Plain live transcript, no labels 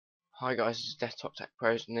Hi guys, this is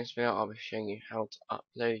DesktopTechPros. In this video I'll be showing you how to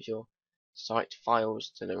upload your site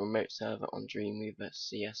files to the remote server on Dreamweaver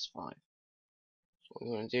CS5. So what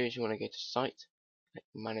you want to do is you want to go to Site, click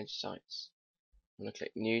Manage Sites. You want to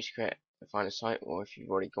click New to find a site, or if you've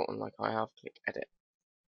already got one like I have, click Edit.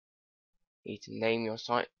 You need to name your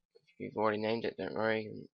site. If you've already named it, don't worry.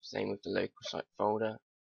 Same with the local site folder.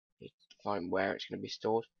 You need to define where it's going to be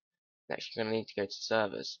stored. Next you're going to need to go to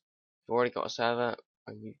Servers. If you've already got a server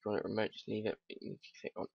and you've got it remote, just leave it, but you need to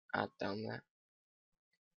click on Add down there.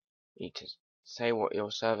 You need to say what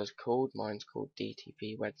your server's called. Mine's called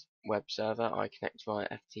DTP web server. I connect via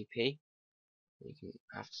FTP. You can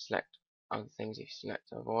have to select other things if you select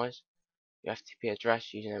otherwise. Your FTP address,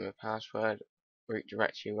 username and password, root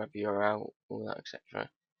directory, web URL, all that, etc.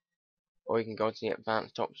 Or you can go to the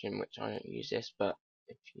advanced option, which I don't use this, but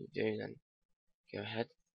if you do, then go ahead.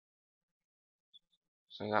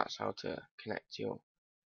 So that's how to connect to your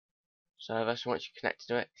server. So once you connect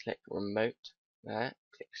to it, click remote there,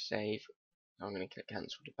 click save. I'm going to click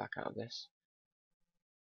cancel to back out of this.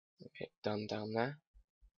 Click done down there.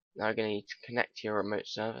 Now you're going to need to connect to your remote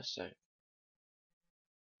server, so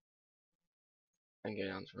and go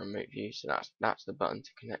down to remote view. So that's the button to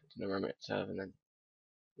connect to the remote server, and then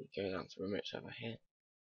you go down to remote server here.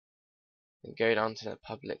 And go down to the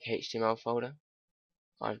public HTML folder.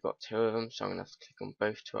 I've got two of them, so I'm going to have to click on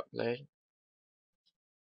both to upload.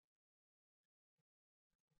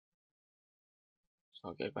 So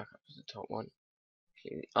I'll go back up to the top one.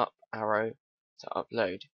 Click the up arrow to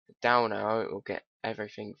upload. The down arrow will get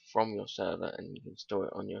everything from your server, and you can store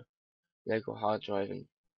it on your local hard drive and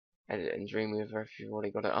edit it in Dreamweaver if you've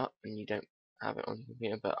already got it up and you don't have it on your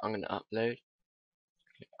computer. But I'm going to upload.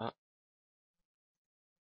 Click up.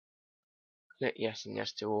 Click yes and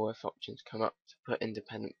yes to all if options come up to put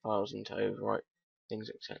independent files and to overwrite things,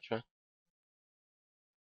 etc.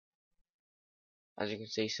 As you can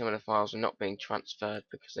see, some of the files are not being transferred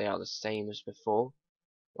because they are the same as before.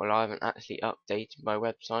 Well, I haven't actually updated my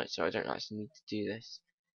website, so I don't actually need to do this.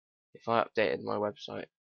 If I updated my website,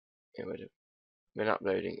 it would have been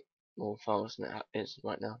uploading more files than it is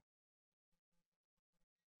right now.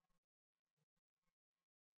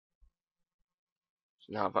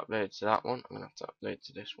 So now I've uploaded to that one, I'm going to have to upload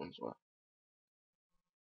to this one as well.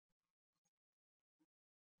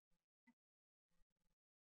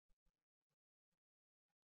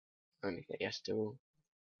 I'm going to click yes to all.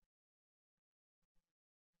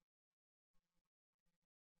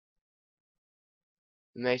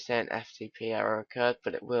 It may say an FTP error occurred,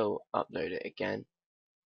 but it will upload it again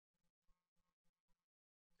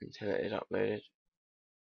until it is uploaded.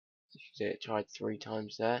 You can see it tried 3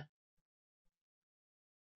 times there.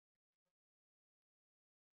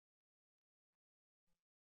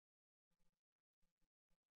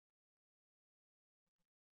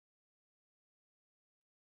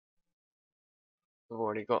 I've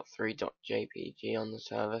already got 3.jpg on the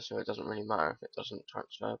server, so it doesn't really matter if it doesn't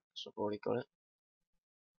transfer because I've already got it.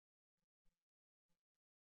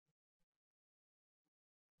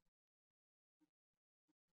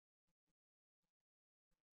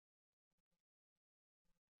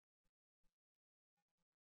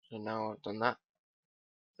 So now I've done that,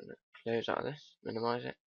 I'm going to close out of this, minimize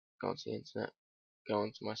it, go onto the internet, go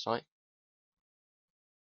onto my site,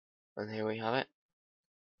 and here we have it.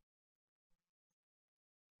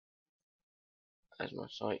 As my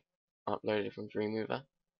site uploaded from Dreamweaver.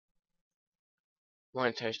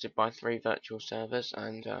 Mine's hosted by 3 virtual servers,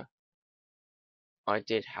 and I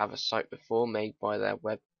did have a site before made by their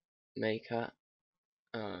web maker.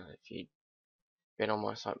 If you've been on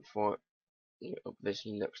my site before, it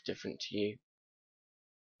obviously looks different to you.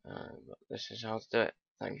 But this is how to do it.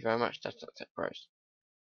 Thank you very much, DesktopTechPros.